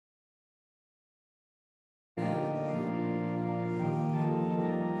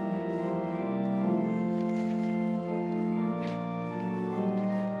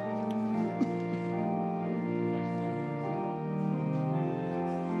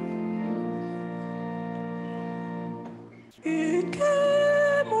It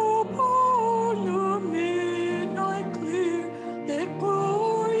came upon the midnight clear, that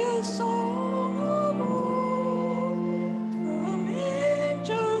glorious song of all, from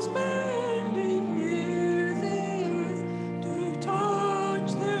angels bending near the earth to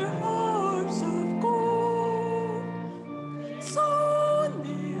touch their harps of gold. On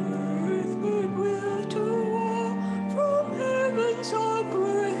the earth goodwill to all, from heaven's our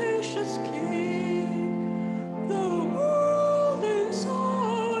gracious King. The world in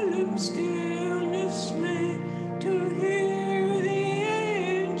solemn stillness lay to hear the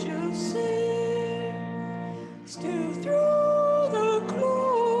angels sing. Still through the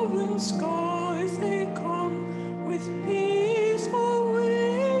cloven skies they come, with peaceful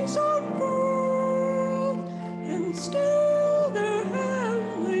wings unfurled, and still their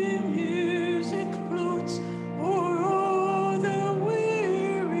heavenly music floats o'er all the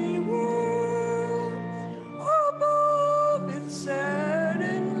weary world. Above its sad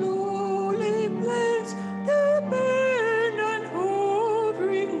and lowly plains they bend and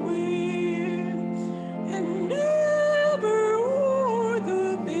hovering wind, and never o'er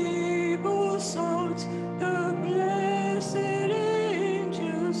the Babel sounds the blessed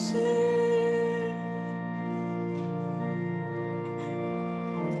angels sing.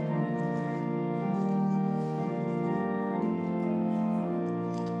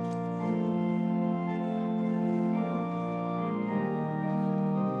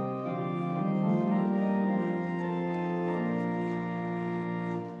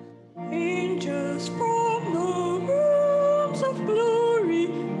 Angels from the realms of glory,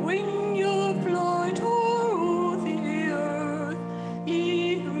 wing your flight o'er the earth.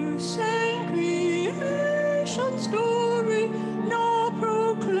 Ye who sang creation's story, now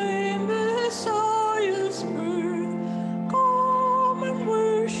proclaim Messiah's birth. Come and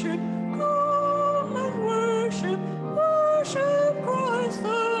worship, worship Christ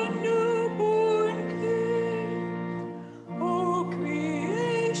the newborn King. O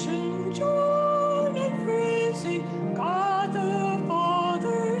creation, join in praising God the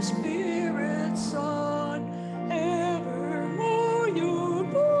Father, Spirit, Son. Evermore your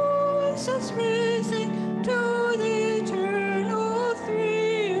voices raising to the eternal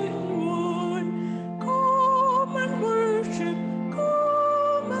three in one. Come and worship,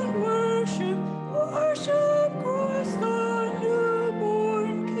 worship Christ the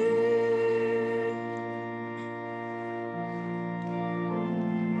newborn King.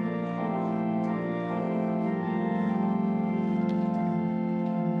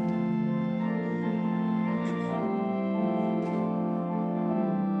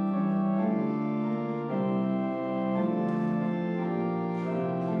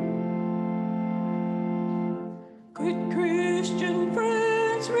 Good Christian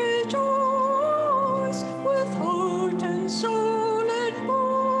friends, rejoice with heart and soul and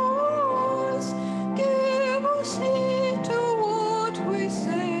voice. Give us heed to what we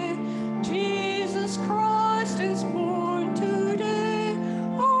say. Jesus Christ is born today.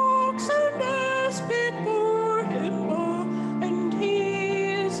 Ox and ass before him bow, and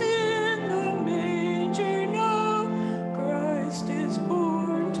he is in the manger now. Christ is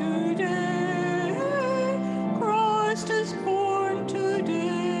born today. Christ is born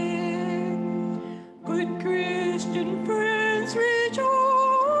today. Good Christian friends,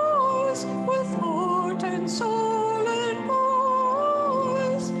 rejoice with heart and soul and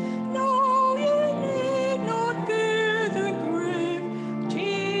voice. No, ye need not fear the grave.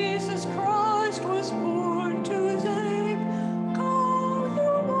 Jesus Christ was born to save. Call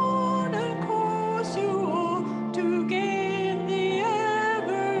you one and cause you all to gain the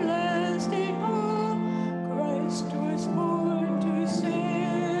everlasting hope. Christ was born to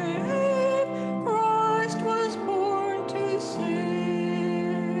save. Christ was born to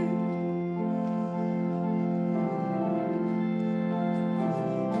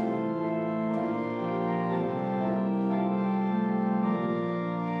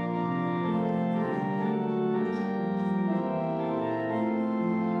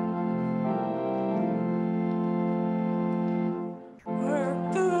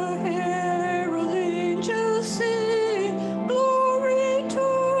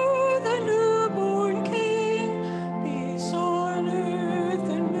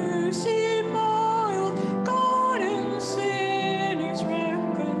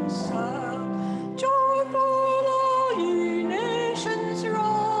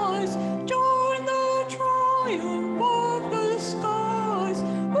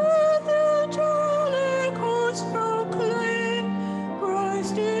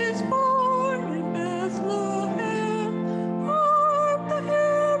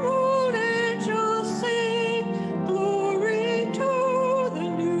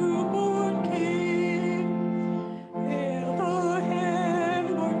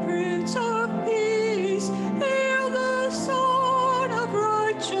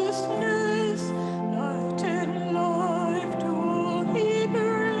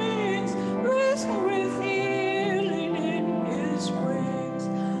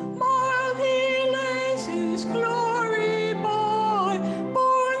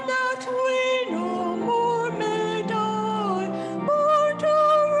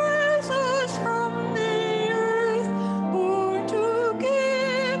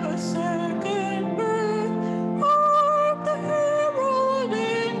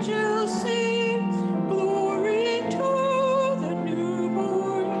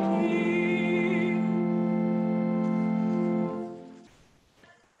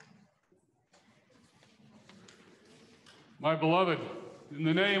beloved, in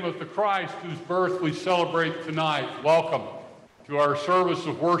the name of the Christ whose birth we celebrate tonight, welcome to our service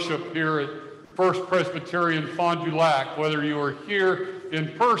of worship here at First Presbyterian Fond du Lac, whether you are here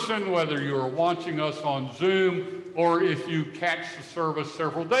in person, whether you are watching us on Zoom, or if you catch the service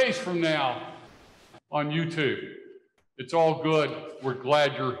several days from now on YouTube. It's all good. We're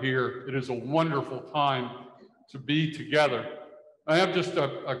glad you're here. It is a wonderful time to be together. I have just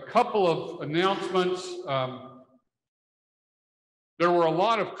a couple of announcements. There were a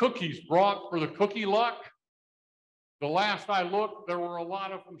lot of cookies brought for the cookie luck. The last I looked, there were a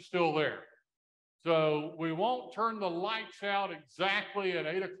lot of them still there. So we won't turn the lights out exactly at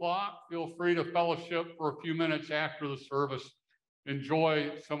 8 o'clock. Feel free to fellowship for a few minutes after the service.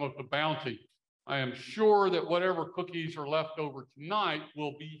 Enjoy some of the bounty. I am sure that whatever cookies are left over tonight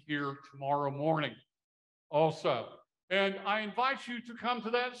will be here tomorrow morning also. And I invite you to come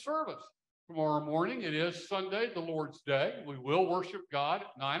to that service tomorrow morning. It is Sunday, the Lord's Day. We will worship God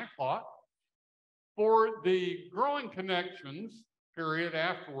at 9 o'clock. For the Growing Connections period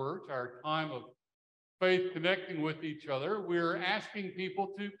afterwards, our time of faith connecting with each other, we're asking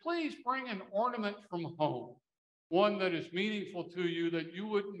people to please bring an ornament from home, one that is meaningful to you, that you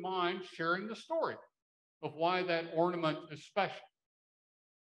wouldn't mind sharing the story of why that ornament is special.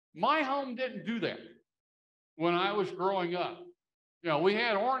 My home didn't do that when I was growing up. You know, we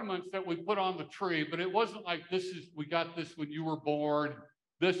had ornaments that we put on the tree, but it wasn't like we got this when you were born,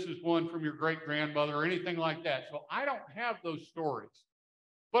 this is one from your great-grandmother, or anything like that. So I don't have those stories.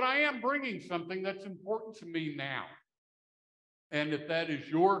 But I am bringing something that's important to me now. And if that is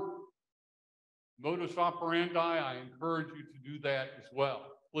your modus operandi, I encourage you to do that as well.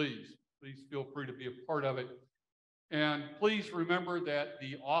 Please feel free to be a part of it. And please remember that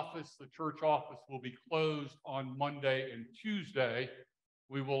the church office, will be closed on Monday and Tuesday.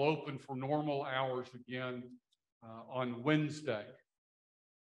 We will open for normal hours again on Wednesday.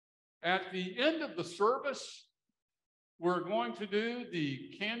 At the end of the service, we're going to do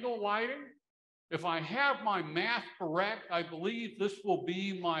the candle lighting. If I have my math correct, I believe this will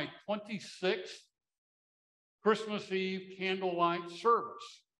be my 26th Christmas Eve candlelight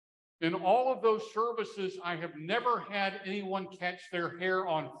service. In all of those services, I have never had anyone catch their hair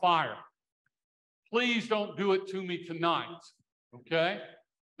on fire. Please don't do it to me tonight, okay?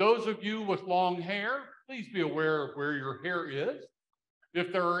 Those of you with long hair, please be aware of where your hair is.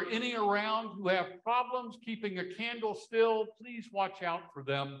 If there are any around who have problems keeping a candle still, please watch out for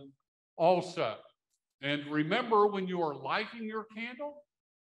them also. And remember, when you are lighting your candle,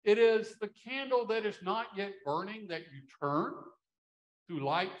 it is the candle that is not yet burning that you turn to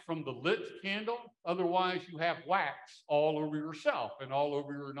light from the lit candle. Otherwise, you have wax all over yourself and all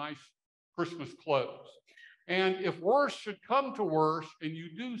over your nice Christmas clothes. And if worse should come to worse and you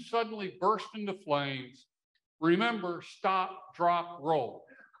do suddenly burst into flames, remember, stop, drop, roll,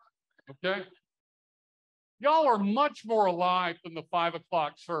 okay? Y'all are much more alive than the 5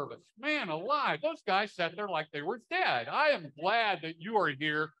 o'clock service. Man alive, those guys sat there like they were dead. I am glad that you are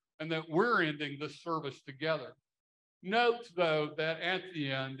here and that we're ending this service together. Note, though, that at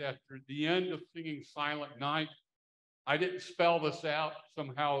the end, after the end of singing Silent Night, I didn't spell this out,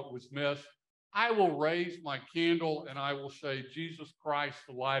 somehow it was missed. I will raise my candle and I will say, Jesus Christ,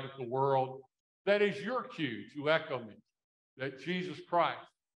 the light of the world. That is your cue to echo me, that Jesus Christ,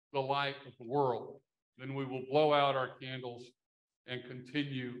 the light of the world. Then we will blow out our candles and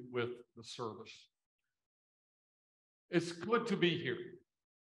continue with the service. It's good to be here.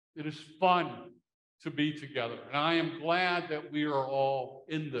 It is fun to be together. And I am glad that we are all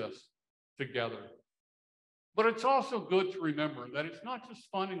in this together. But it's also good to remember that it's not just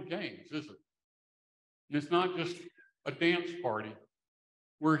fun and games, is it? It's not just a dance party.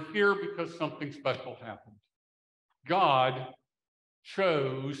 We're here because something special happened. God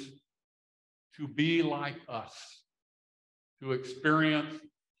chose to be like us, to experience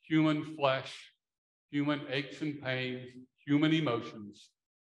human flesh, human aches and pains, human emotions,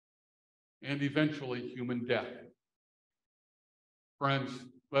 and eventually human death. Friends,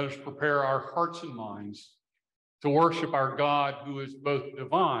 let us prepare our hearts and minds to worship our God, who is both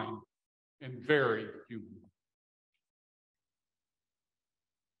divine and very human.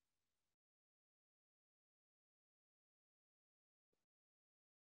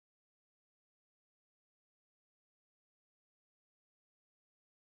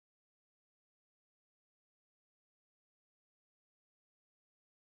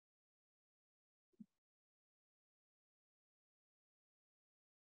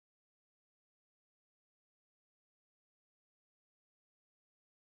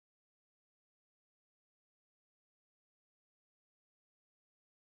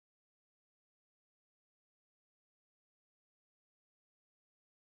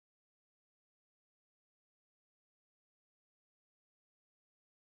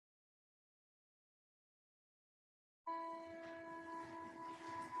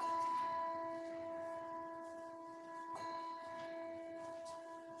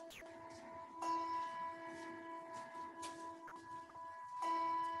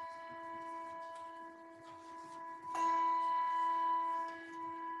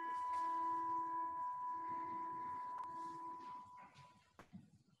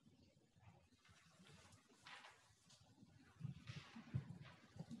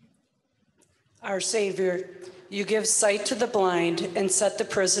 Our Savior, you give sight to the blind and set the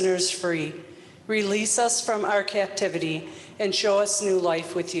prisoners free. Release us from our captivity and show us new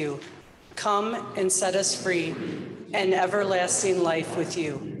life with you. Come and set us free and everlasting life with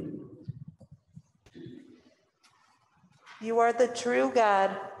you. You are the true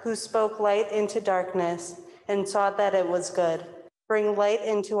God who spoke light into darkness and saw that it was good. Bring light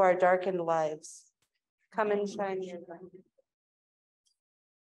into our darkened lives. Come and shine your light.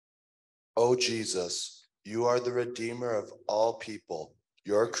 O Jesus, you are the Redeemer of all people,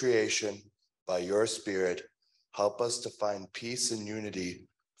 your creation, by your Spirit, help us to find peace and unity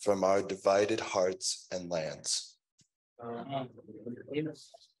from our divided hearts and lands.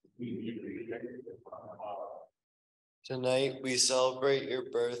 Tonight we celebrate your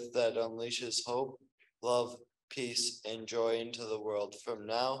birth that unleashes hope, love, peace, and joy into the world from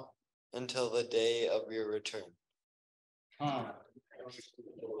now until the day of your return.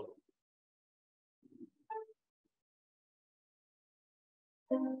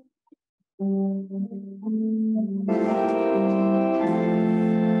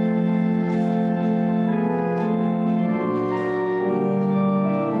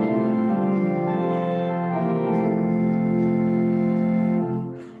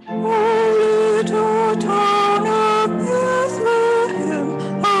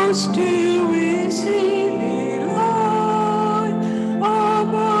 Still we see thee lie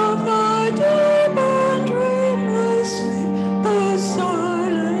above the deep and dreamless sleep. The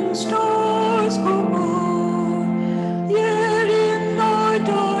silent stars go by, yet in thy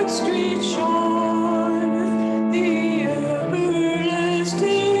dark street shineth the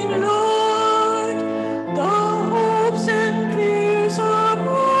everlasting light. The hopes and fears of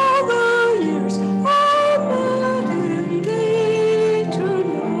all the years are met in thee tonight.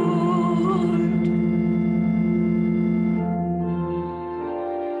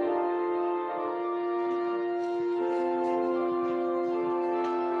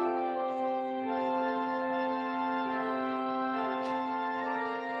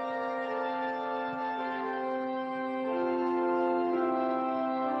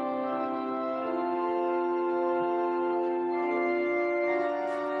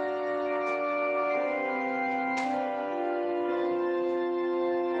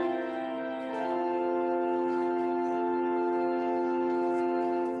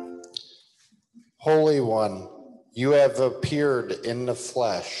 Holy One, you have appeared in the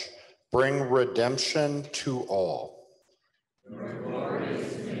flesh. Bring redemption to all.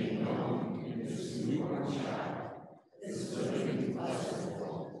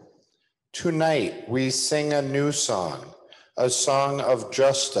 Tonight we sing a new song, a song of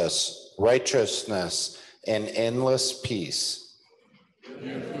justice, righteousness, and endless peace.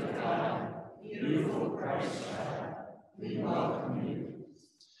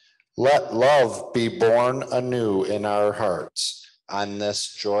 Let love be born anew in our hearts on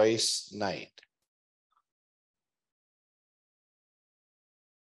this joyous night.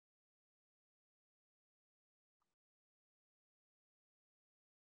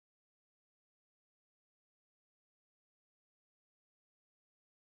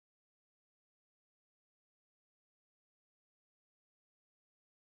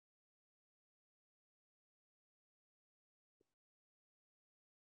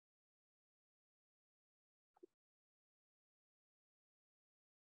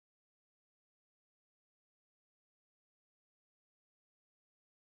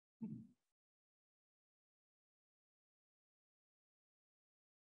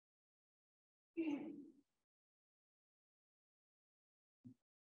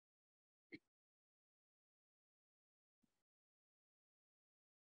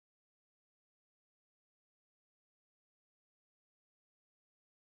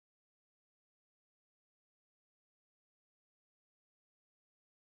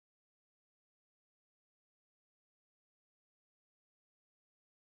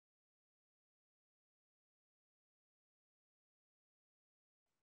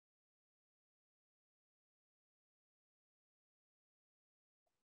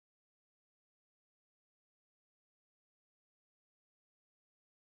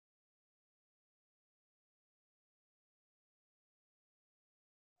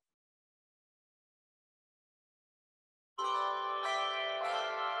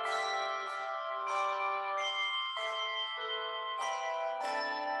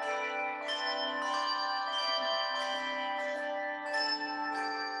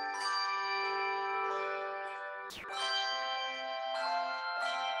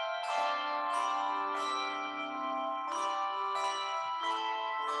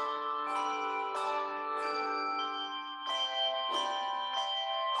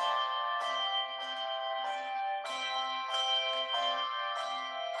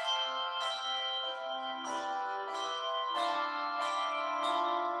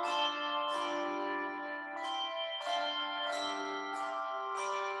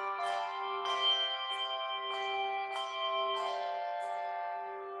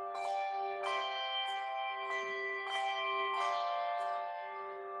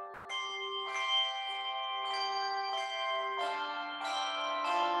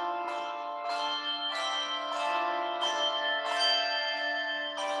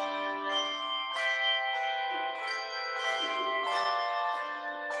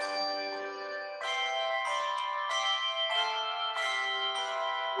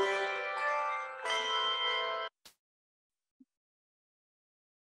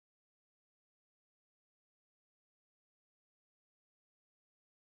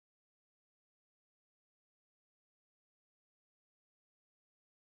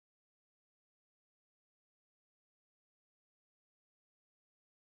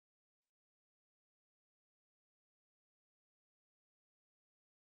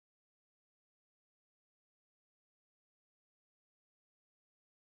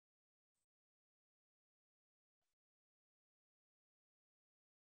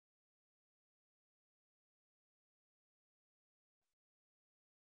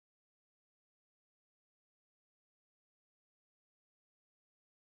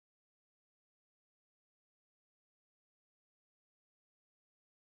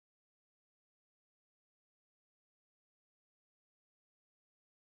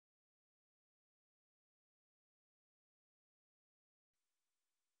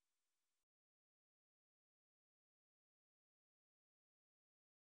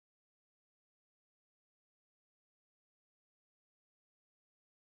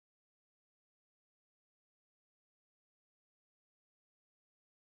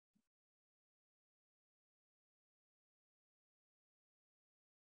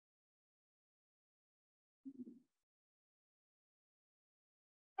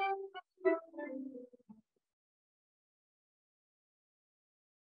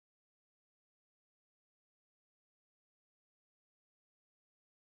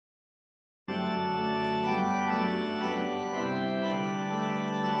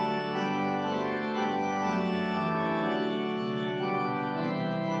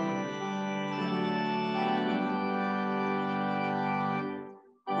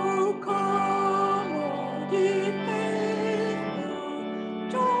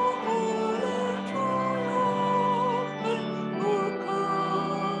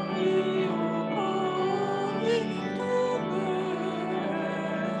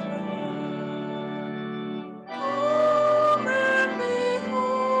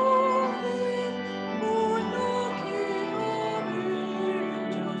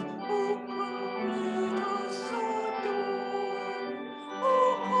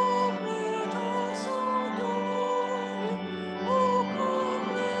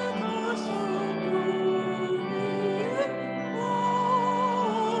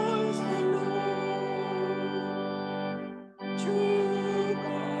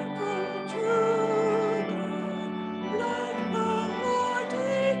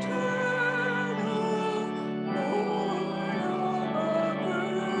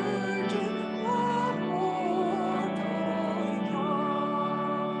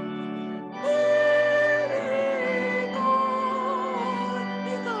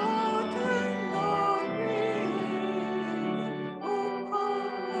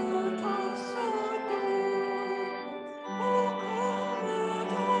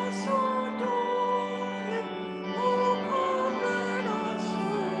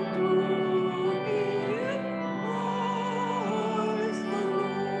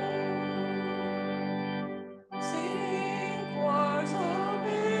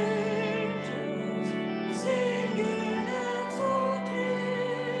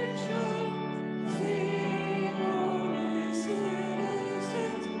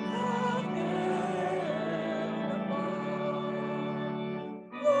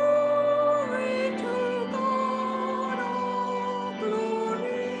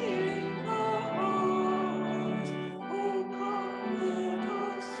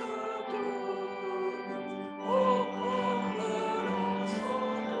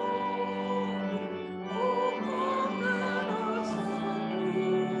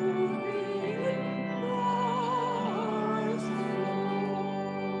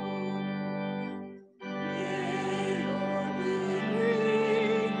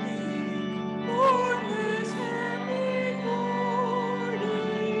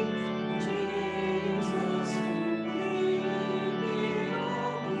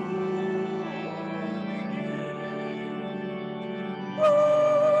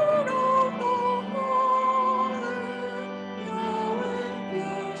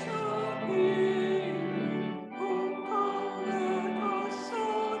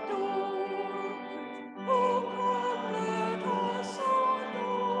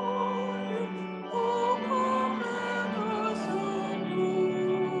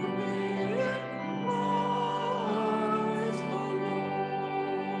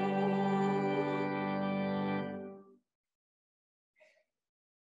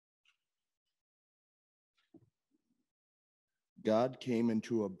 God came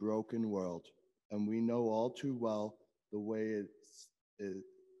into a broken world, and we know all too well the way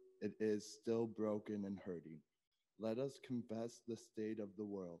it is still broken and hurting. Let us confess the state of the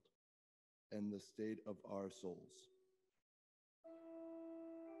world and the state of our souls.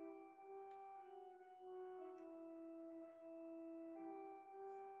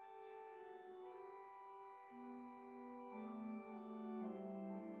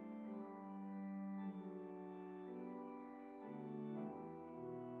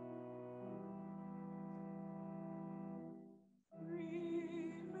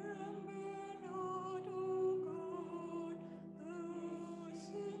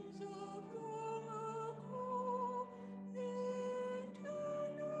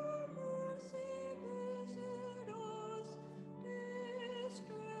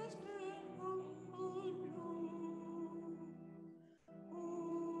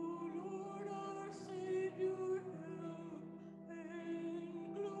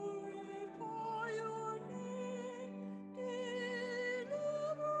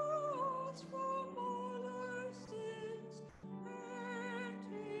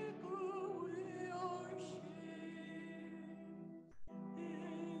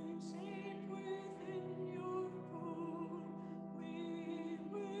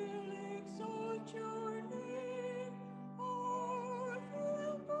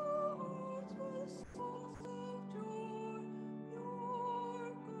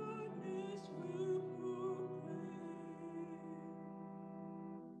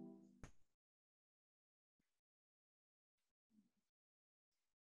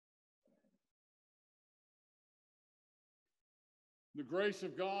 The grace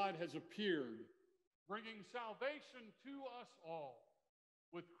of God has appeared, bringing salvation to us all.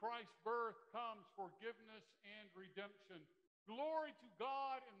 With Christ's birth comes forgiveness and redemption. Glory to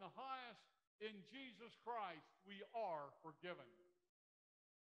God in the highest. In Jesus Christ, we are forgiven.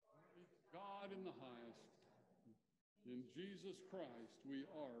 Glory to God in the highest. In Jesus Christ, we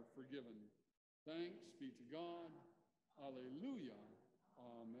are forgiven. Thanks be to God. Alleluia.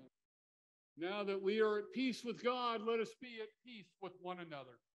 Amen. Now that we are at peace with God, let us be at peace with one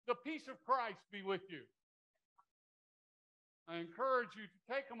another. The peace of Christ be with you. I encourage you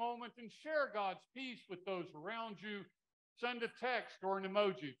to take a moment and share God's peace with those around you. Send a text or an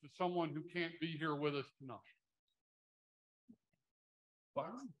emoji to someone who can't be here with us tonight.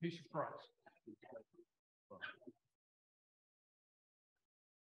 Byron, peace of Christ.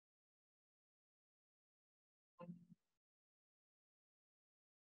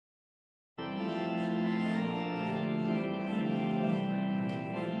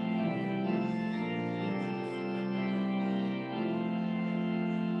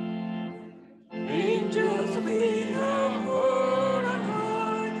 Angels we have heard on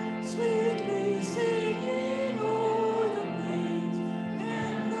high, sweetly singing o'er the plains,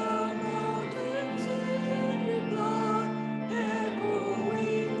 and the mountains in reply,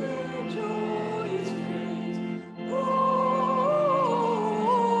 echoing their joyous praise. Gloria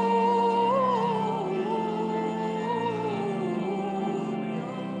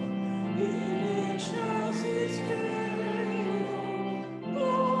in excelsis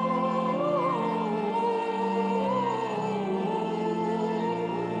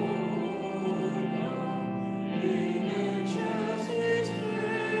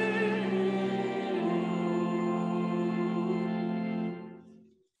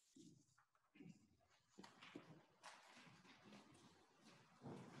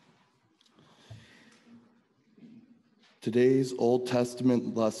Today's Old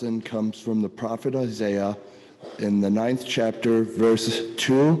Testament lesson comes from the prophet Isaiah in the 9th chapter, verse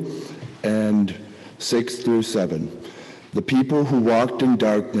 2 and 6 through 7. The people who walked in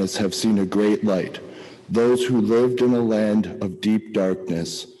darkness have seen a great light. Those who lived in a land of deep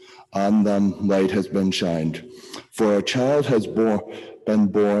darkness, on them light has been shined. For a child has been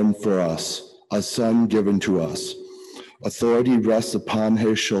born for us, a son given to us. Authority rests upon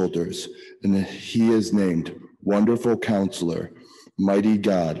his shoulders, and he is named Wonderful Counselor, Mighty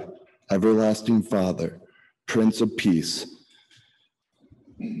God, Everlasting Father, Prince of Peace.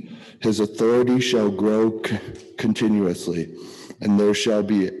 His authority shall grow continuously, and there shall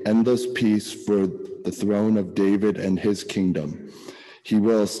be endless peace for the throne of David and his kingdom. He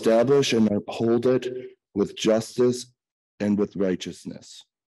will establish and uphold it with justice and with righteousness.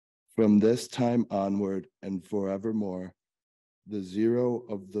 From this time onward and forevermore, the zeal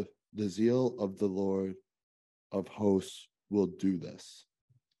of the Lord of hosts will do this.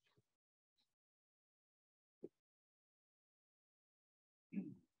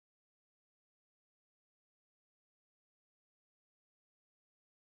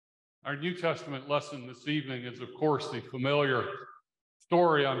 Our New Testament lesson this evening is, of course, the familiar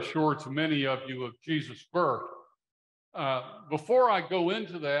story, I'm sure, to many of you of Jesus' birth. Before I go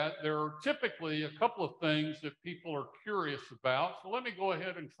into that, there are typically a couple of things that people are curious about. So let me go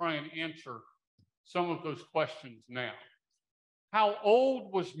ahead and try and answer some of those questions now. How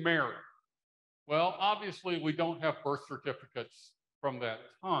old was Mary? Well, obviously, we don't have birth certificates from that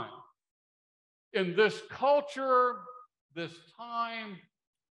time. In this culture, this time,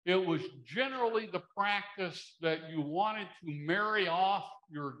 it was generally the practice that you wanted to marry off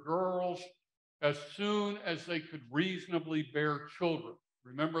your girls as soon as they could reasonably bear children.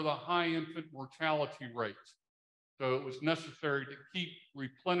 Remember the high infant mortality rates. So it was necessary to keep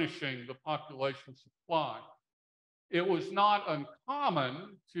replenishing the population supply. It was not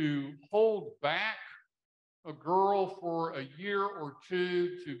uncommon to hold back a girl for a year or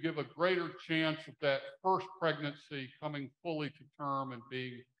two to give a greater chance of that first pregnancy coming fully to term and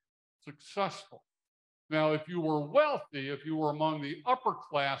being successful. Now, if you were wealthy, if you were among the upper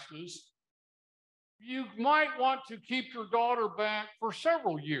classes, you might want to keep your daughter back for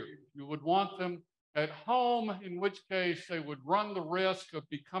several years. You would want them at home, in which case they would run the risk of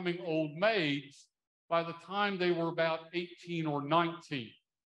becoming old maids by the time they were about 18 or 19.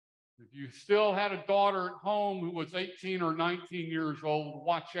 If you still had a daughter at home who was 18 or 19 years old,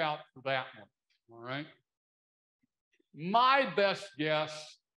 watch out for that one, all right? My best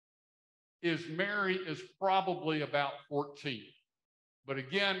guess is Mary is probably about 14. But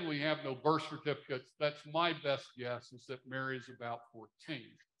again, we have no birth certificates. That's my best guess, is that Mary is about 14.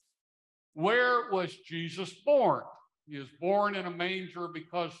 Where was Jesus born? He is born in a manger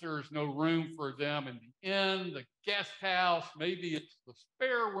because there is no room for them in the inn, the guest house, maybe it's the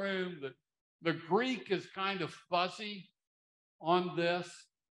spare room. The Greek is kind of fuzzy on this.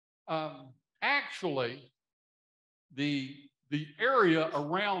 Actually, the area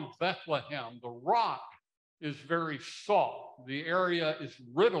around Bethlehem, the rock, is very soft. The area is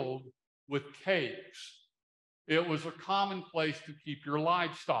riddled with caves. It was a common place to keep your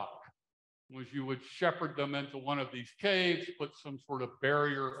livestock, was you would shepherd them into one of these caves, put some sort of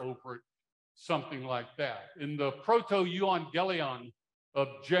barrier over it, something like that. In the Proto-Evangelion of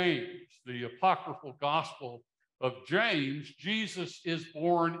James, the apocryphal gospel of James, Jesus is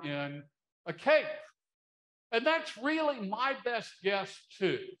born in a cave. And that's really my best guess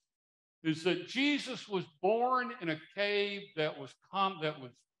too, is that Jesus was born in a cave that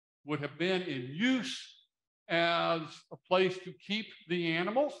would have been in use as a place to keep the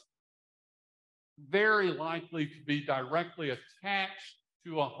animals, very likely to be directly attached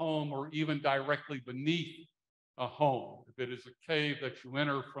to a home or even directly beneath a home, if it is a cave that you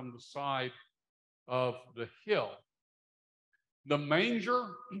enter from the side of the hill. The manger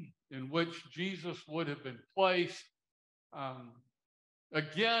in which Jesus would have been placed,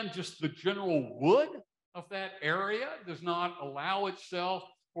 again, just the general wood of that area does not allow itself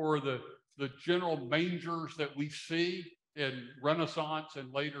for the general mangers that we see in Renaissance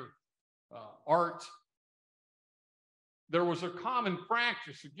and later art. There was a common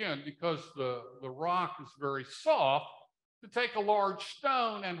practice, again, because the rock is very soft, to take a large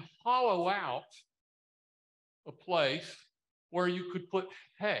stone and hollow out a place where you could put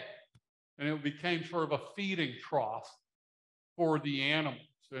hay. And it became sort of a feeding trough for the animals.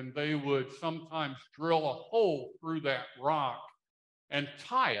 And they would sometimes drill a hole through that rock and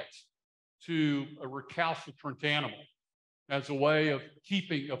tie it to a recalcitrant animal as a way of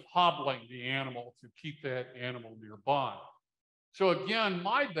hobbling the animal to keep that animal nearby. So again,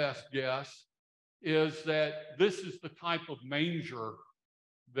 my best guess is that this is the type of manger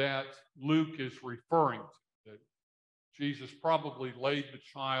that Luke is referring to, that Jesus probably laid the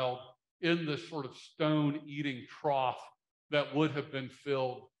child in this sort of stone-eating trough that would have been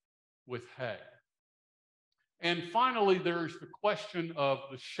filled with hay. And finally, there's the question of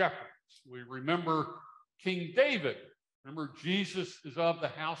the shepherds. We remember King David. Remember, Jesus is of the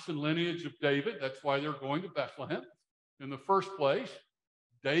house and lineage of David. That's why they're going to Bethlehem. In the first place,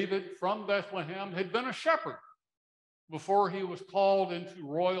 David from Bethlehem had been a shepherd before he was called into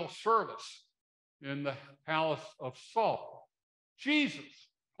royal service in the palace of Saul. Jesus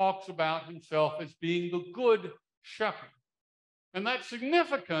talks about himself as being the good shepherd. And that's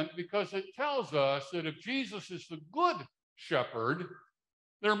significant because it tells us that if Jesus is the good shepherd,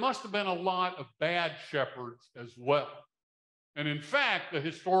 there must have been a lot of bad shepherds as well. And in fact, the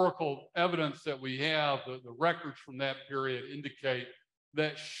historical evidence that we have, the records from that period indicate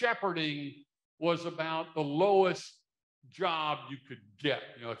that shepherding was about the lowest job you could get.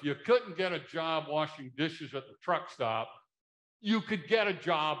 You know, if you couldn't get a job washing dishes at the truck stop, you could get a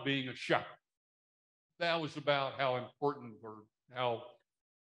job being a shepherd. That was about how important or how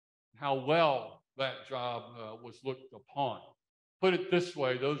how well that job was looked upon. Put it this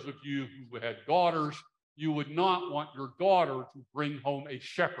way, those of you who had daughters, you would not want your daughter to bring home a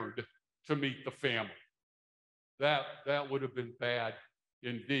shepherd to meet the family. That would have been bad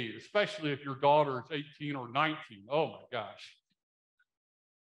indeed, especially if your daughter is 18 or 19. Oh my gosh.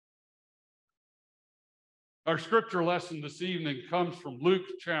 Our scripture lesson this evening comes from Luke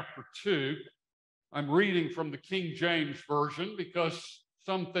chapter 2. I'm reading from the King James Version because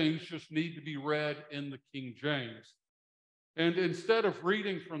some things just need to be read in the King James. And instead of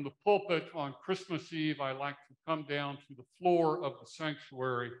reading from the pulpit on Christmas Eve, I like to come down to the floor of the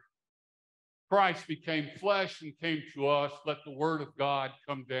sanctuary. Christ became flesh and came to us. Let the word of God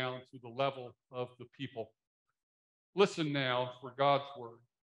come down to the level of the people. Listen now for God's word.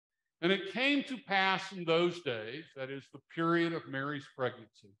 And it came to pass in those days, that is the period of Mary's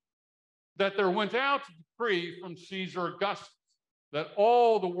pregnancy, that there went out a decree from Caesar Augustus that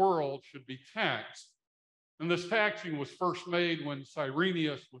all the world should be taxed. And this taxing was first made when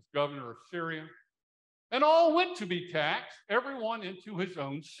Cyrenius was governor of Syria. And all went to be taxed, everyone into his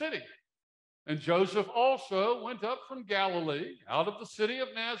own city. And Joseph also went up from Galilee, out of the city of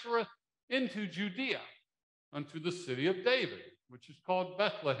Nazareth, into Judea, unto the city of David, which is called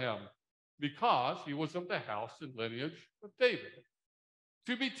Bethlehem, because he was of the house and lineage of David,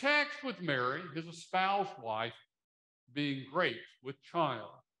 to be taxed with Mary, his espoused wife, being great with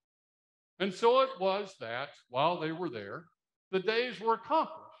child. And so it was that, while they were there, the days were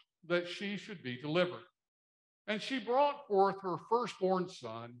accomplished that she should be delivered. And she brought forth her firstborn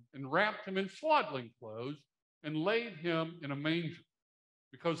son, and wrapped him in swaddling clothes, and laid him in a manger,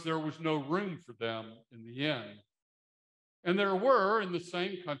 because there was no room for them in the inn. And there were in the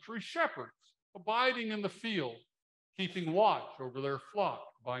same country shepherds, abiding in the field, keeping watch over their flock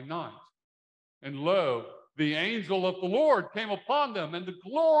by night. And lo, the angel of the Lord came upon them, and the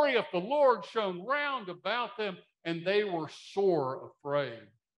glory of the Lord shone round about them, and they were sore afraid.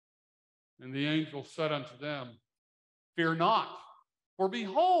 And the angel said unto them, Fear not, for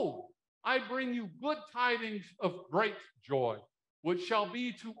behold, I bring you good tidings of great joy, which shall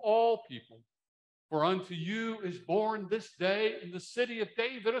be to all people. For unto you is born this day in the city of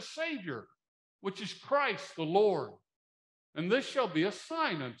David a Savior, which is Christ the Lord. And this shall be a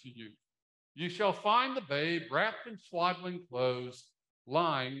sign unto you. You shall find the babe wrapped in swaddling clothes,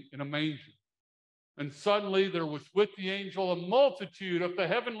 lying in a manger. And suddenly there was with the angel a multitude of the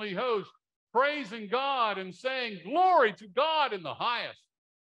heavenly host, praising God and saying, Glory to God in the highest,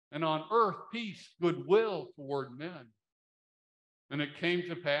 and on earth peace, goodwill toward men. And it came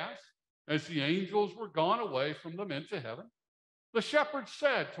to pass, as the angels were gone away from them into heaven, the shepherds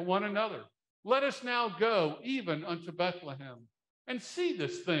said to one another, Let us now go even unto Bethlehem, and see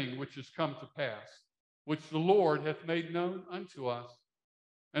this thing which is come to pass, which the Lord hath made known unto us.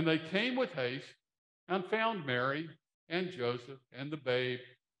 And they came with haste, and found Mary and Joseph and the babe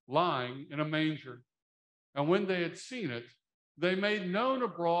lying in a manger. And when they had seen it, they made known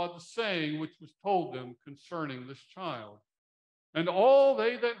abroad the saying which was told them concerning this child. And all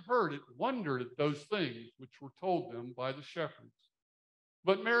they that heard it wondered at those things which were told them by the shepherds.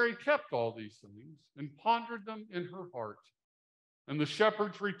 But Mary kept all these things and pondered them in her heart. And the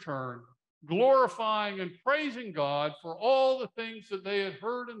shepherds returned, glorifying and praising God for all the things that they had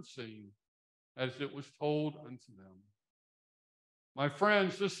heard and seen, as it was told unto them. My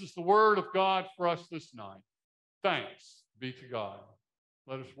friends, this is the word of God for us this night. Thanks be to God.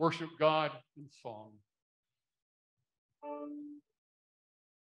 Let us worship God in song.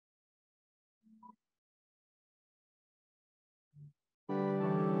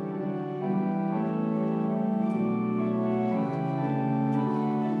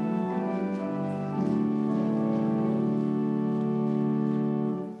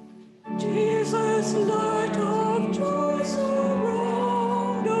 Jesus, light of joy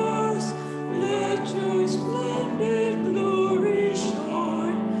surround us, let your splendid glory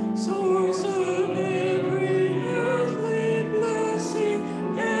shine, source of every earthly blessing.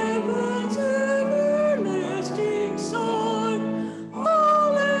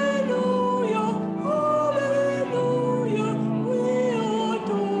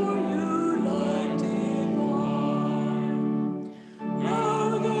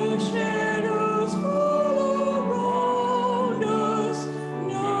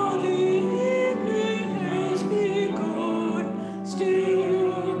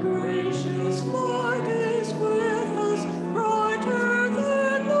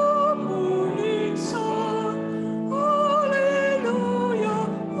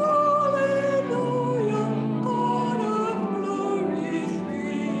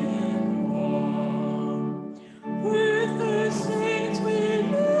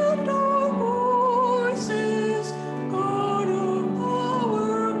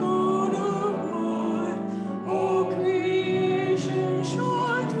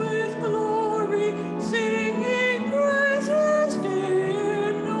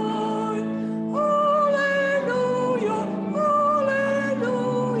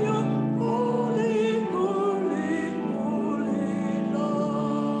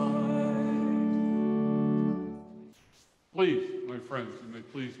 friends, you may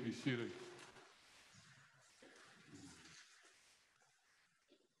please be seated.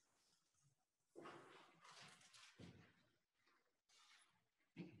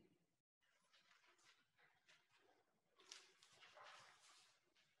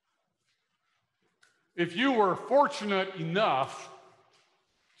 If you were fortunate enough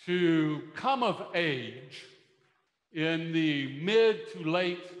to come of age in the mid to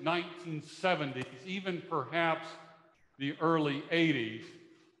late 1970s, even perhaps the early 80s,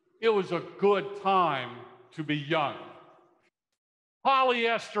 it was a good time to be young.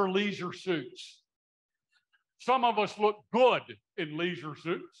 Polyester leisure suits. Some of us look good in leisure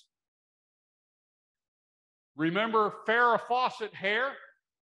suits. Remember Farrah Fawcett hair?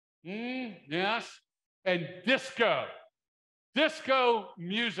 Yes. And disco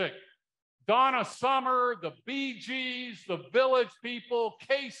music. Donna Summer, the Bee Gees, the Village People,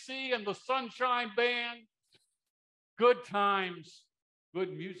 KC and the Sunshine Band. Good times,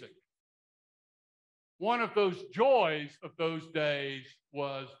 good music. One of those joys of those days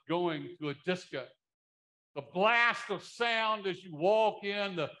was going to a disco. The blast of sound as you walk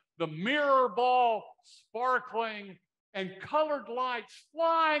in, the mirror ball sparkling, and colored lights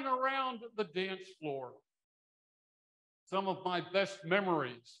flying around the dance floor. Some of my best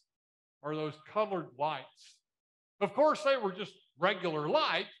memories are those colored lights. Of course, they were just regular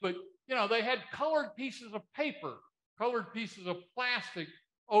lights, but you know, they had colored pieces of paper, colored pieces of plastic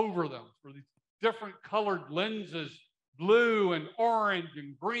over them for these different colored lenses, blue and orange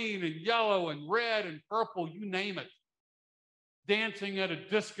and green and yellow and red and purple, you name it. Dancing at a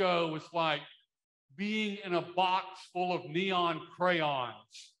disco was like being in a box full of neon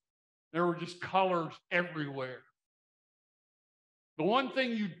crayons. There were just colors everywhere. The one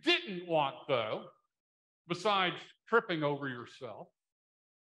thing you didn't want, though, besides tripping over yourself,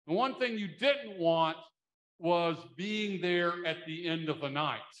 the one thing you didn't want was being there at the end of the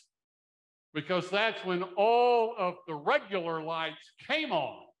night, because that's when all of the regular lights came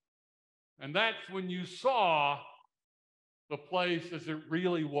on, and that's when you saw the place as it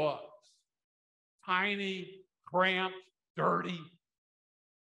really was. Tiny, cramped, dirty.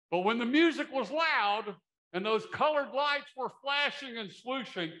 But when the music was loud and those colored lights were flashing and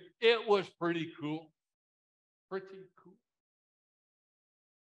swooshing, it was pretty cool. Pretty cool.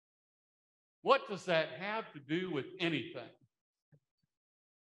 What does that have to do with anything?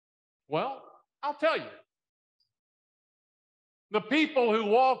 Well, I'll tell you. The people who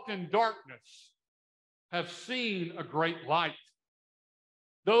walked in darkness have seen a great light.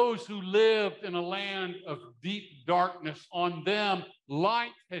 Those who lived in a land of deep darkness, on them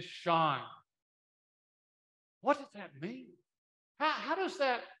light has shined. What does that mean? How does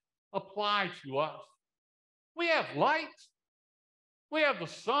that apply to us? We have light. We have the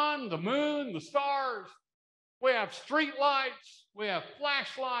sun, the moon, the stars. We have street lights. We have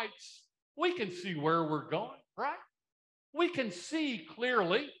flashlights. We can see where we're going, right? We can see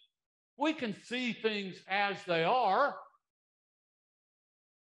clearly. We can see things as they are.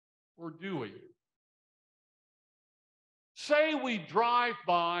 Or do we? Say we drive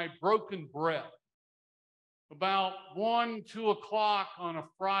by Broken Bread about 1, 2 o'clock on a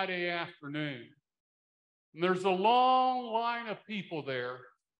Friday afternoon. And there's a long line of people there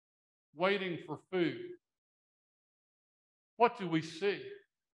waiting for food. What do we see?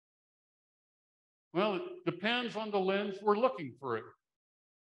 Well, it depends on the lens we're looking through.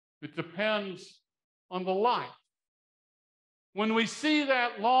 It depends on the light. When we see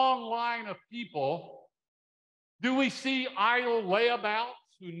that long line of people, do we see idle layabouts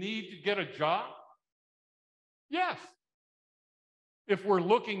who need to get a job? Yes. If we're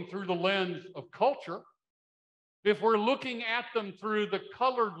looking through the lens of culture, if we're looking at them through the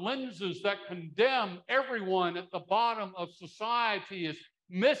colored lenses that condemn everyone at the bottom of society as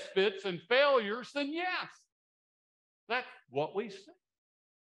misfits and failures, then yes, that's what we see.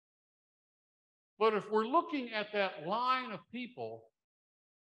 But if we're looking at that line of people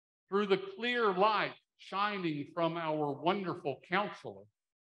through the clear light shining from our wonderful counselor,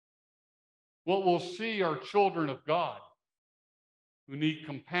 what we'll see are children of God who need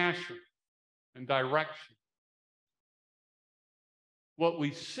compassion and direction. What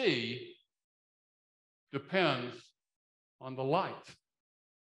we see depends on the light.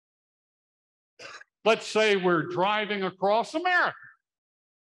 Let's say we're driving across America.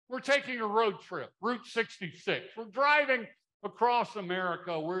 We're taking a road trip, Route 66. We're driving across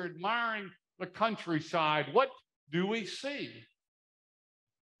America. We're admiring the countryside. What do we see?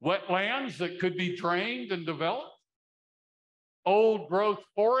 Wetlands that could be drained and developed. Old growth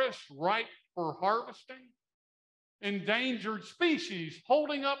forests ripe for harvesting. Endangered species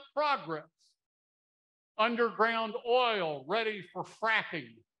holding up progress. underground oil ready for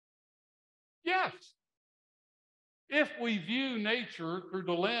fracking? Yes. If we view nature through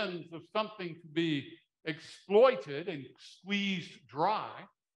the lens of something to be exploited and squeezed dry,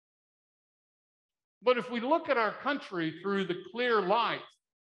 but if we look at our country through the clear light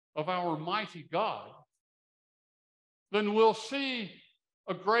of our mighty God, then we'll see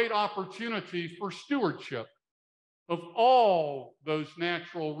a great opportunity for stewardship of all those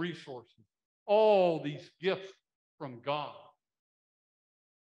natural resources, all these gifts from God.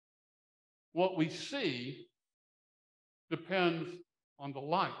 What we see depends on the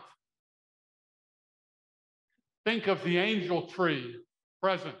light. Think of the angel tree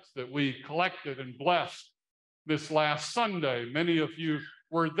presents that we collected and blessed this last Sunday. Many of you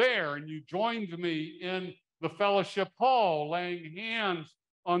were there and you joined me in the fellowship hall, laying hands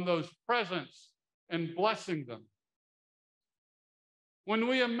on those presents and blessing them. When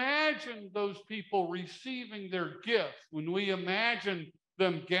we imagine those people receiving their gifts, when we imagine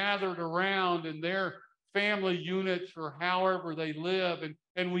them gathered around in their family units or however they live,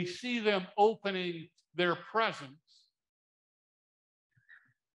 and we see them opening their presents,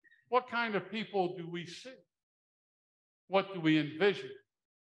 what kind of people do we see? What do we envision?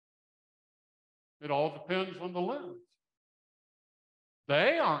 It all depends on the lens.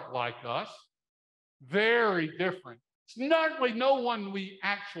 They aren't like us. Very different. Certainly no one we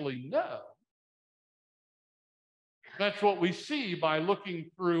actually know. That's what we see by looking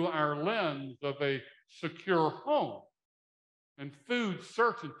through our lens of a secure home and food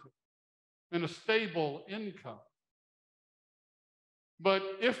certainty and a stable income. But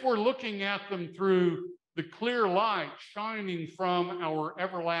if we're looking at them through the clear light shining from our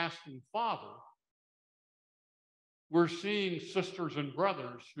everlasting Father, we're seeing sisters and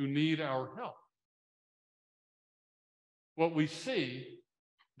brothers who need our help. What we see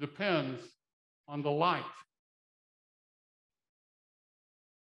depends on the light.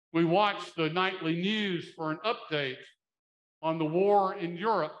 We watch the nightly news for an update on the war in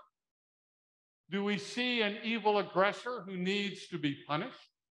Europe. Do we see an evil aggressor who needs to be punished?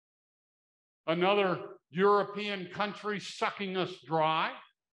 Another European country sucking us dry?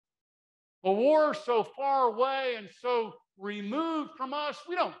 A war so far away and so removed from us,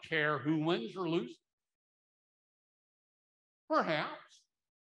 we don't care who wins or loses. Perhaps,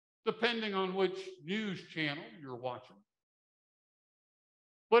 depending on which news channel you're watching.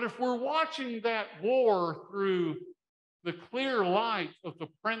 But if we're watching that war through the clear light of the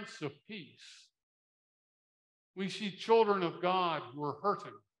Prince of Peace, we see children of God who are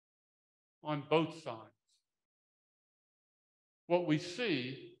hurting on both sides. What we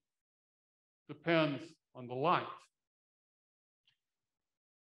see depends on the light.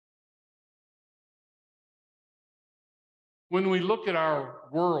 When we look at our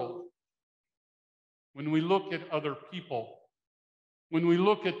world, when we look at other people, when we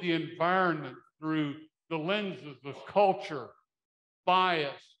look at the environment through the lenses of culture,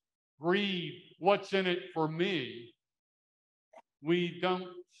 bias, greed, what's in it for me, we don't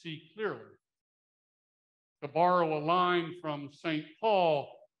see clearly. To borrow a line from St. Paul,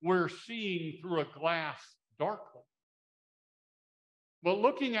 we're seeing through a glass darkly. But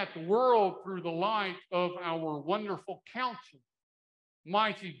looking at the world through the light of our wonderful counselor,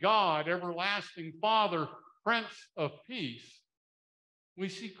 mighty God, everlasting Father, Prince of Peace, we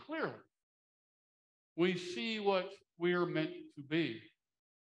see clearly. We see what we are meant to be.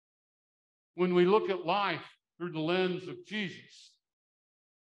 When we look at life through the lens of Jesus,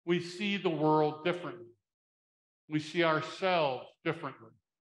 we see the world differently. We see ourselves differently.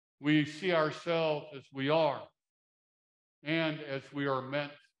 We see ourselves as we are and as we are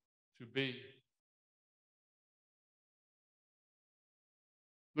meant to be.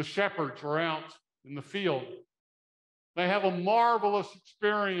 The shepherds are out in the field. They have a marvelous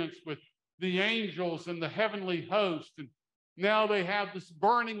experience with the angels and the heavenly host. And now they have this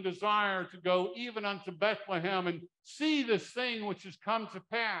burning desire to go even unto Bethlehem and see this thing which has come to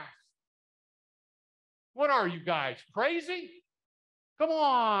pass. What are you guys, crazy? Come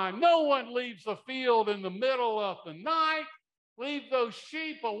on, no one leaves the field in the middle of the night. Leave those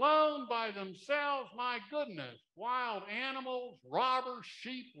sheep alone by themselves. My goodness, wild animals, robbers,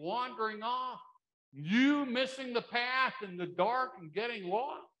 sheep wandering off. You missing the path in the dark and getting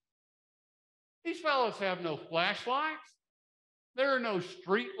lost? These fellows have no flashlights. There are no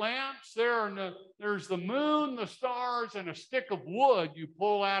street lamps. There's the moon, the stars, and a stick of wood you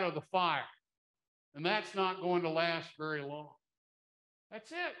pull out of the fire. And that's not going to last very long.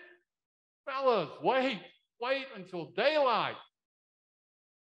 That's it. Fellas, wait until daylight.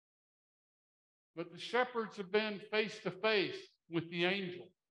 But the shepherds have been face to face with the angel.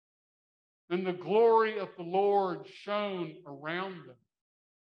 and the glory of the Lord shone around them.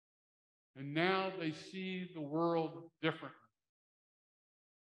 And now they see the world differently.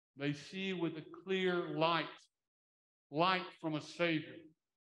 They see with a clear light from a Savior.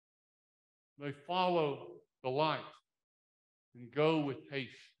 They follow the light and go with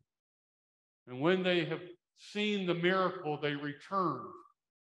haste. And when they have seen the miracle, they return,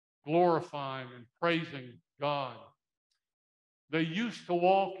 glorifying and praising God. They used to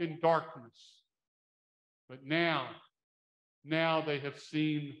walk in darkness, but now they have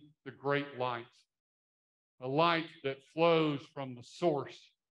seen the great light, a light that flows from the source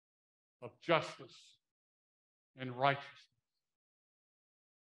of justice and righteousness.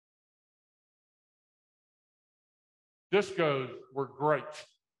 Discos were great.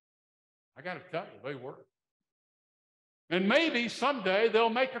 I got to tell you, they were. And maybe someday they'll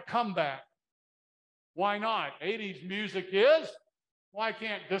make a comeback. Why not? 80s music is. Why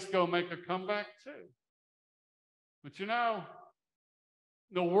can't disco make a comeback too? But you know,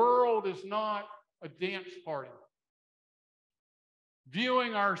 the world is not a dance party.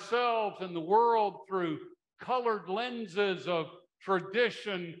 Viewing ourselves and the world through colored lenses of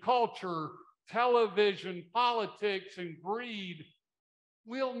tradition, culture, television, politics, and greed,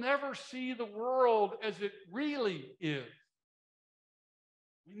 we'll never see the world as it really is.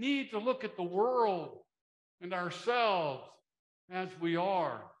 We need to look at the world and ourselves as we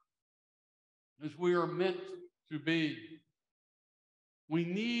are meant to be. We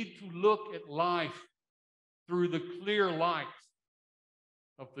need to look at life through the clear light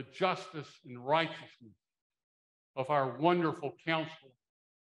of the justice and righteousness of our wonderful Counselor,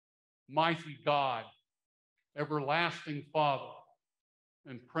 mighty God, everlasting Father,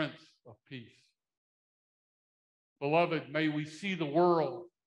 and Prince of Peace. Beloved, may we see the world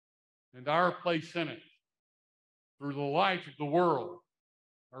and our place in it through the light of the world,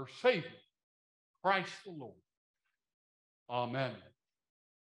 our Savior, Christ the Lord. Amen.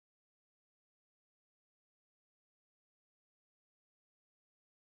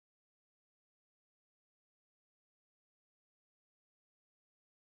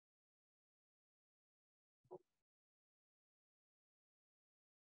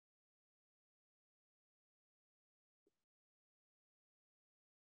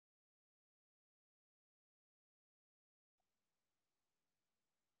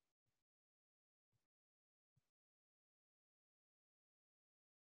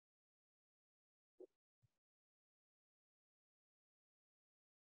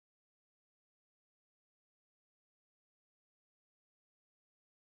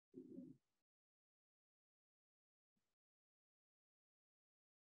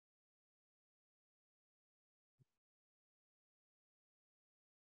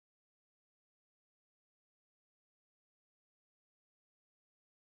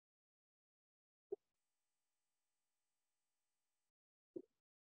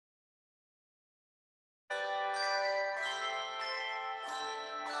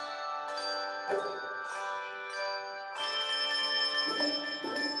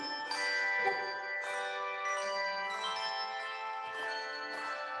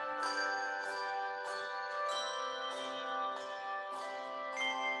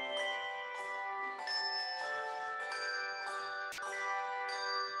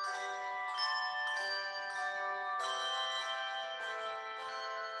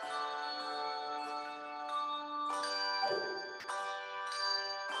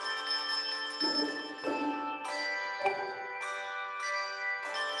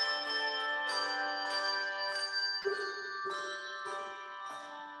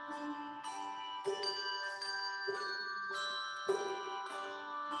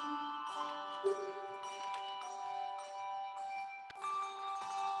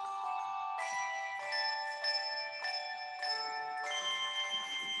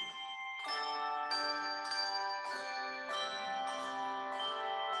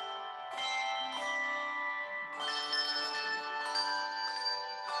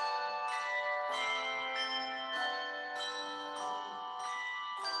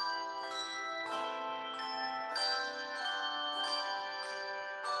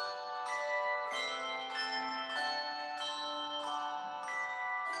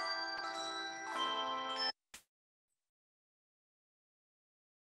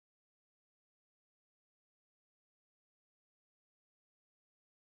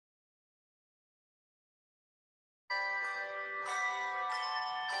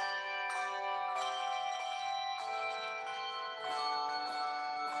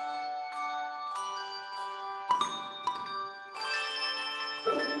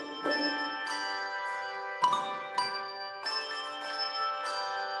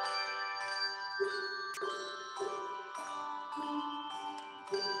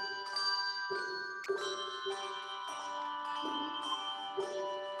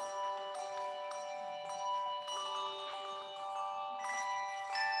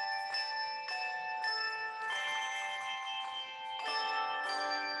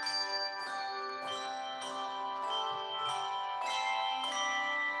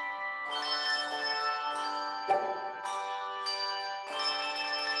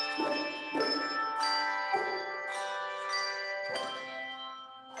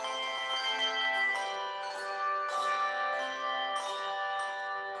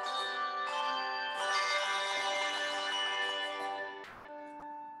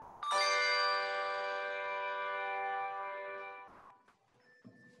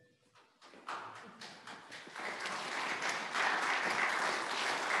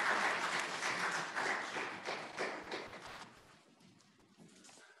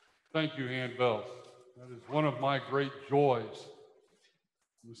 Thank you, handbells. That is one of my great joys,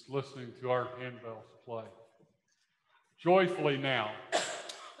 just listening to our handbells play. Joyfully now,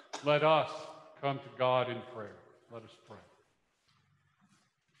 let us come to God in prayer. Let us pray.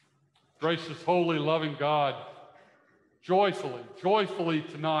 Gracious, holy, loving God, joyfully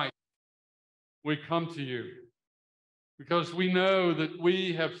tonight, we come to you because we know that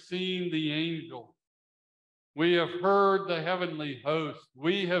we have seen the angel. We have heard the heavenly host.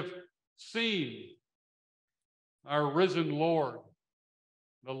 We have seen our risen Lord,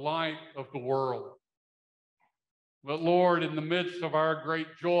 the light of the world. But Lord, in the midst of our great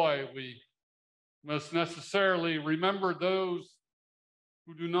joy, we must necessarily remember those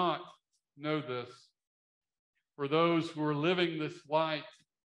who do not know this, for those who are living this light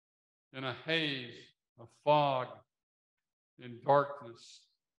in a haze, a fog, in darkness.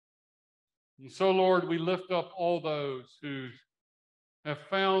 And so, Lord, we lift up all those who have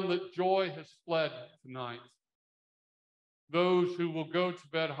found that joy has fled tonight, those who will go to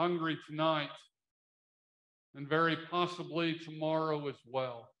bed hungry tonight, and very possibly tomorrow as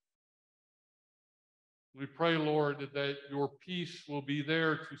well. We pray, Lord, that your peace will be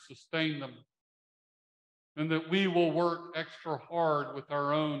there to sustain them, and that we will work extra hard with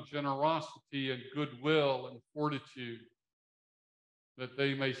our own generosity and goodwill and fortitude, that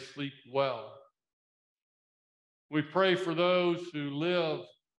they may sleep well. We pray for those who live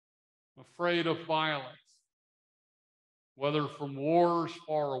afraid of violence, whether from wars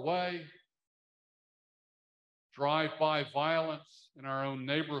far away, drive-by violence in our own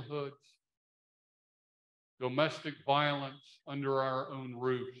neighborhoods, domestic violence under our own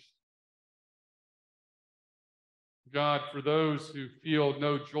roofs. God, for those who feel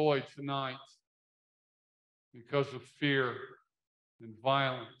no joy tonight because of fear and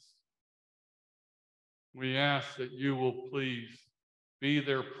violence, we ask that you will please be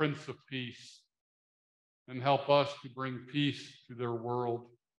their Prince of Peace and help us to bring peace to their world.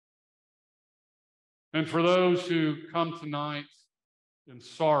 And for those who come tonight in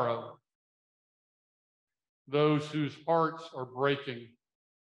sorrow, those whose hearts are breaking,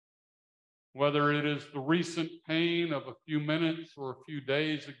 whether it is the recent pain of a few minutes or a few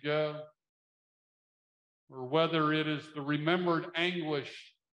days ago, or whether it is the remembered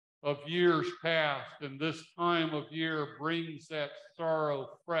anguish of years past, and this time of year brings that sorrow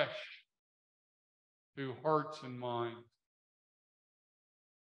fresh to hearts and minds.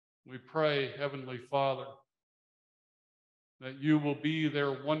 We pray, Heavenly Father, that you will be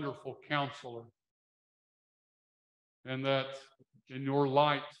their wonderful counselor, and that in your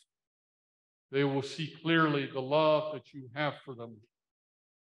light they will see clearly the love that you have for them,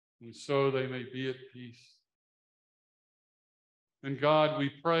 and so they may be at peace. And God,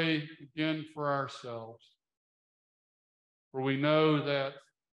 we pray again for ourselves, for we know that,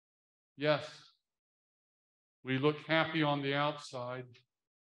 yes, we look happy on the outside,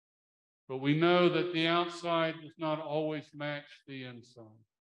 but we know that the outside does not always match the inside.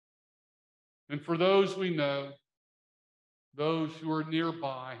 And for those we know, those who are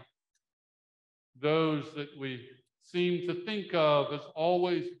nearby, those that we seem to think of as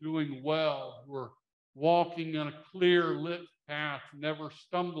always doing well, who are walking on a clear, lit path, never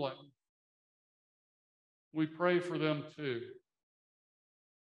stumbling, we pray for them too,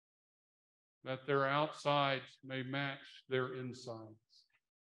 that their outsides may match their insides.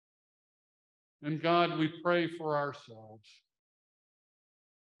 And God, we pray for ourselves.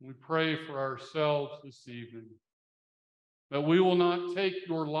 We pray for ourselves this evening, that we will not take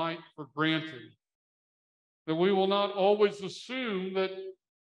your light for granted, that we will not always assume that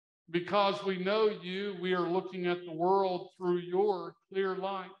because we know you, we are looking at the world through your clear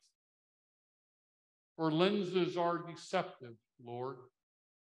light. For lenses are deceptive, Lord.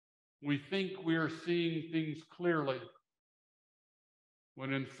 We think we are seeing things clearly,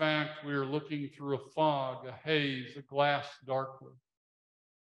 when in fact we are looking through a fog, a haze, a glass darkly.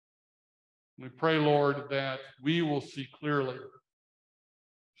 We pray, Lord, that we will see clearly,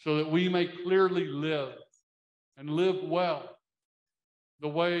 so that we may clearly live and live well, the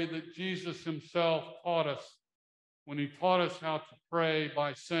way that Jesus himself taught us when he taught us how to pray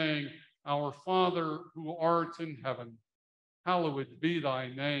by saying, "Our Father who art in heaven, hallowed be thy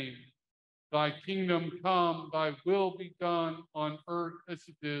name. Thy kingdom come, thy will be done on earth as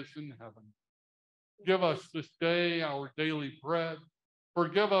it is in heaven. Give us this day our daily bread.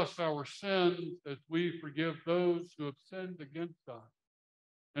 Forgive us our sins as we forgive those who have sinned against us.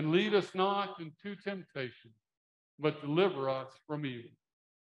 And lead us not into temptation, but deliver us from evil.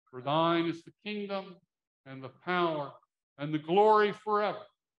 For thine is the kingdom and the power and the glory forever.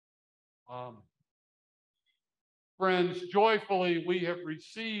 Amen." Friends, joyfully we have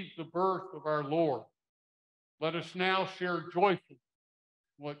received the birth of our Lord. Let us now share joyfully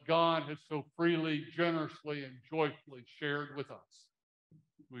what God has so freely, generously, and joyfully shared with us.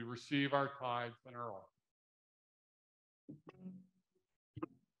 We receive our tithes and our offering.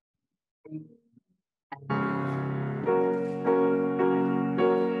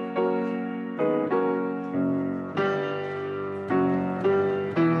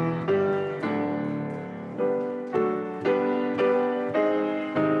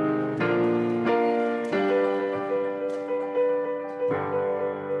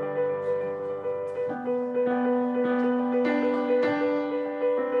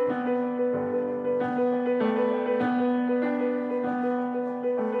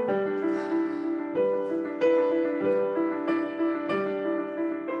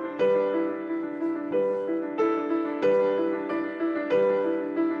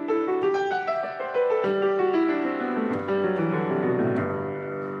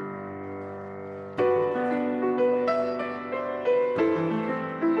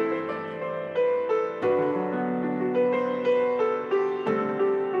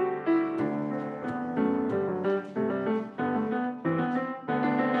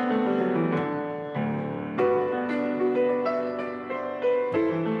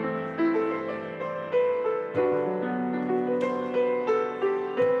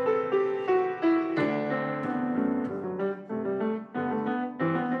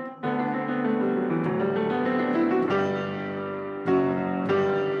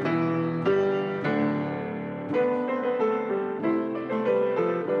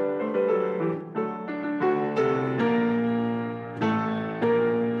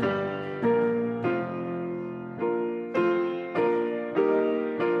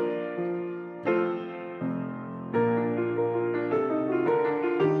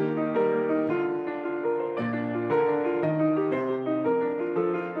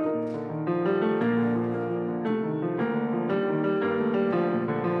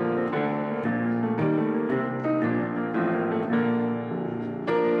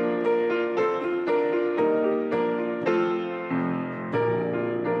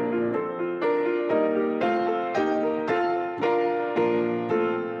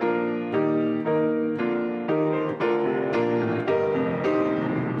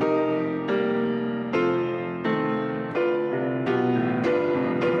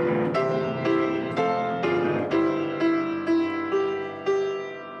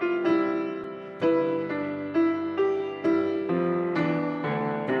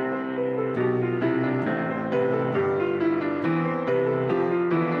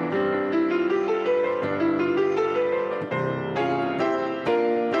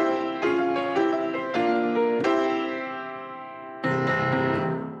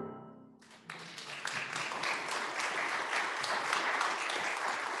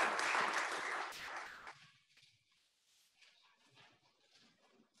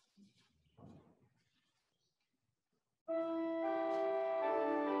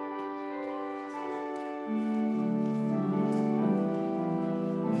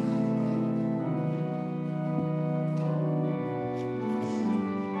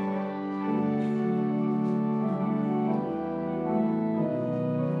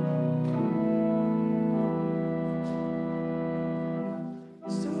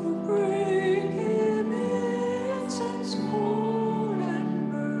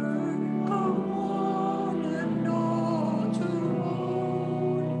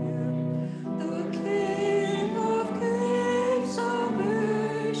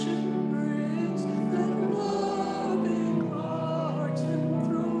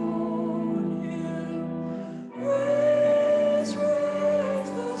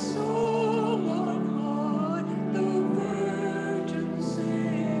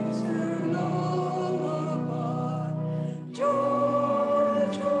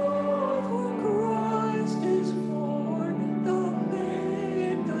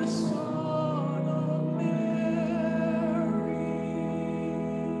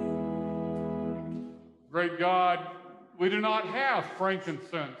 Great God, we do not have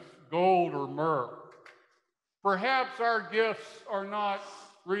frankincense, gold, or myrrh. Perhaps our gifts are not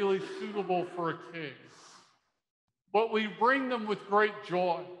really suitable for a king, but we bring them with great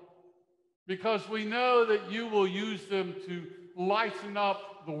joy because we know that you will use them to lighten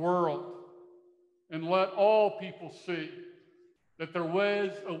up the world and let all people see that there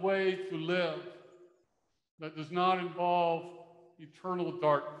is a way to live that does not involve eternal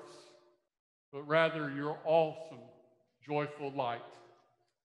darkness, but rather your awesome, joyful light.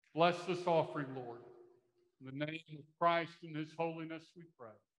 Bless this offering, Lord. In the name of Christ and his holiness we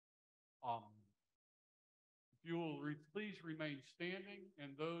pray. Amen. If you will please remain standing,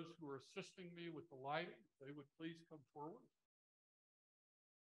 and those who are assisting me with the lighting, if they would please come forward.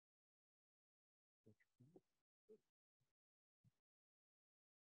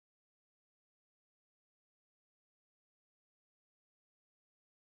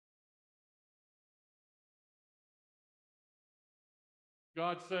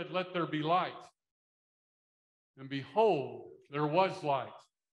 God said, "Let there be light." And behold, there was light.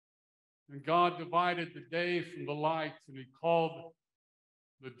 And God divided the day from the light, and he called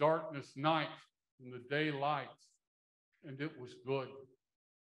the darkness night and the day light, and it was good.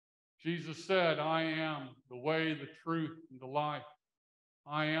 Jesus said, "I am the way, the truth, and the life.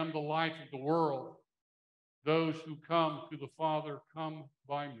 I am the light of the world. Those who come to the Father come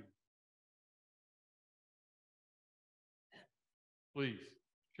by me." Please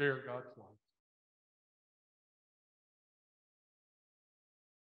share God's light.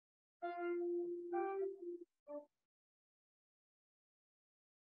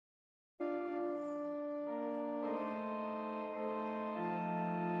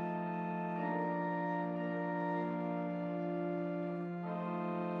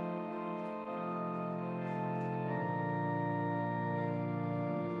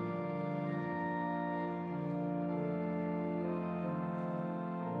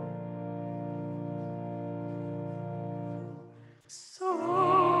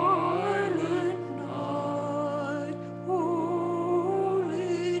 Silent night,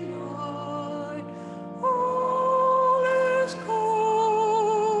 holy night, all is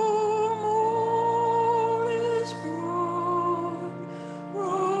calm, all is bright.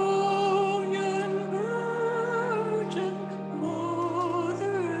 Round yon virgin,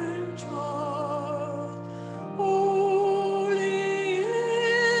 mother and child, holy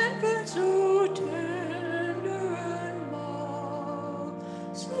infants so tender and mild,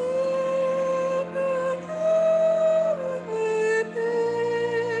 sleep in heavenly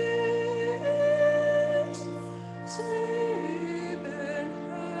peace, sleep in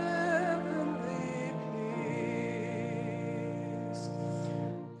heavenly peace.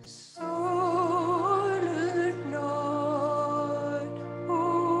 Silent night,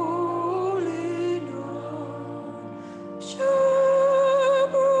 holy night,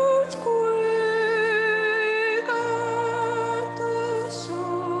 shepherds quake at the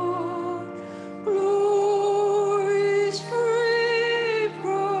sound, glory straight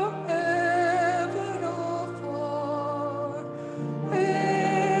from heaven afar.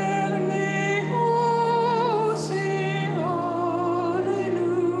 Heavenly hosts sing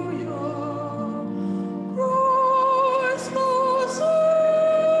hallelujah. Christ the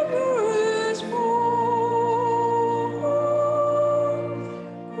Savior is born.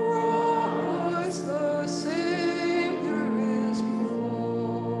 Christ the Savior is born.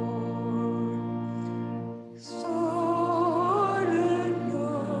 Silent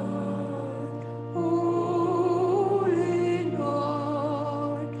night, holy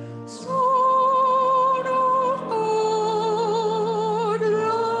night, Son of God,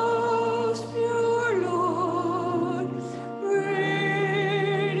 last pure light,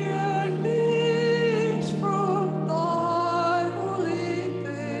 radiant beams from thy holy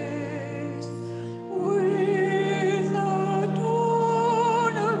face, with the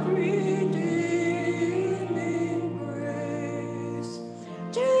dawn of redeeming grace.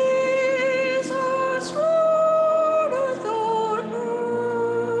 Jesus rideth on earth.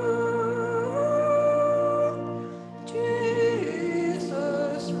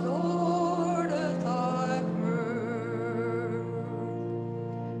 Jesus lordeth thy earth.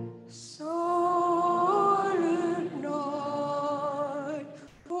 Silent night,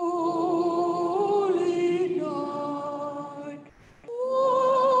 holy night,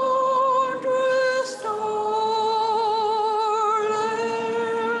 wondrous star,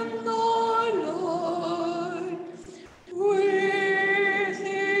 lend thy light, with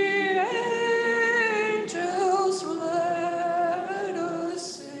the angels let us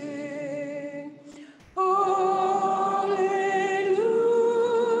sing. Hallelujah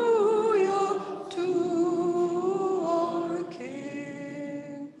to our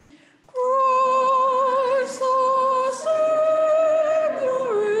King. Christ the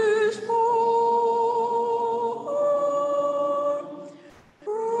Savior is born.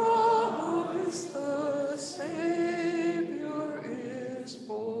 Christ the Savior is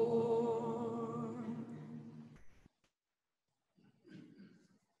born.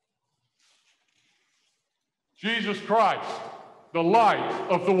 Jesus Christ, the light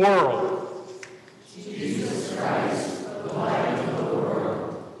of the world.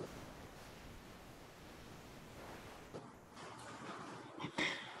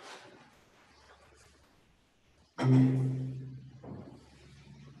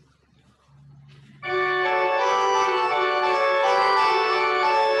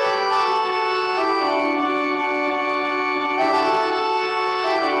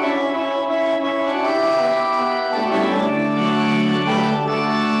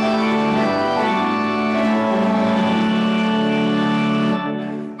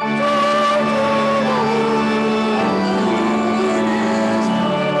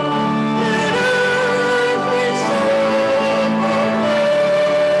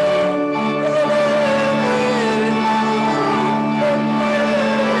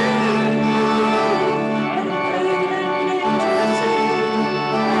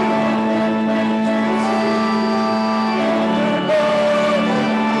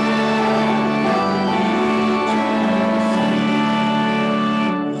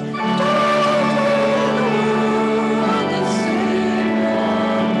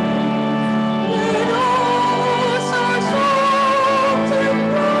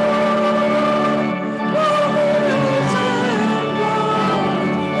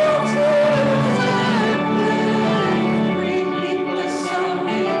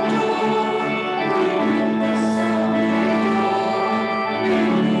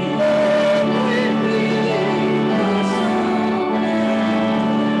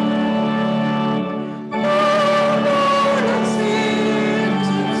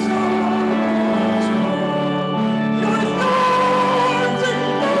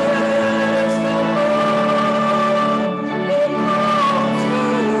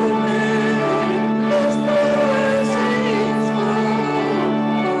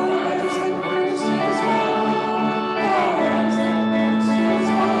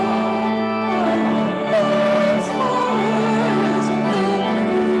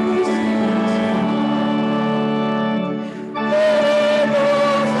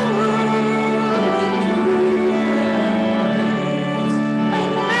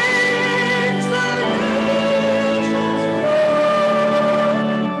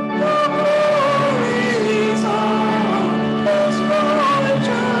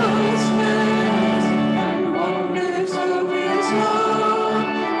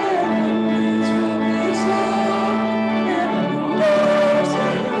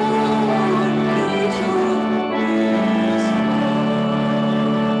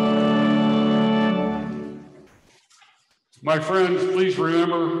 My friends, please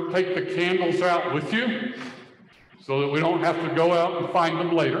remember, take the candles out with you so that we don't have to go out and find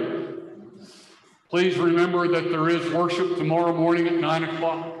them later. Please remember that there is worship tomorrow morning at 9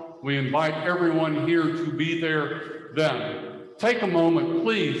 o'clock. We invite everyone here to be there then. Take a moment,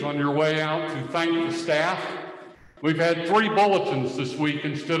 please, on your way out to thank the staff. We've had 3 bulletins this week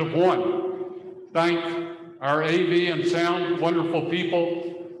instead of 1. Thank our AV and sound, wonderful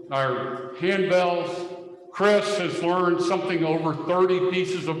people, our handbells. Kris has learned something over 30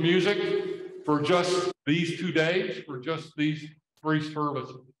 pieces of music for just these 2 days, for just these 3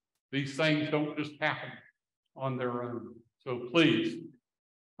 services. These things don't just happen on their own. So please,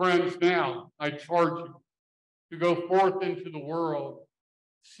 friends, now I charge you to go forth into the world,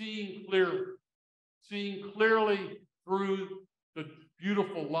 seeing clearly through the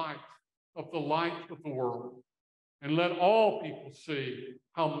beautiful light of the world. And let all people see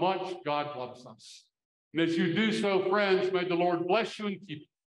how much God loves us. And as you do so, friends, may the Lord bless you and keep you.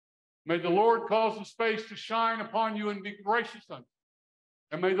 May the Lord cause his face to shine upon you and be gracious unto you.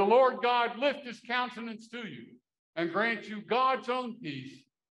 And may the Lord God lift his countenance to you and grant you God's own peace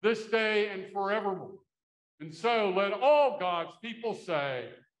this day and forevermore. And so let all God's people say,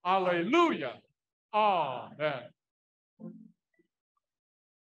 Alleluia, Amen.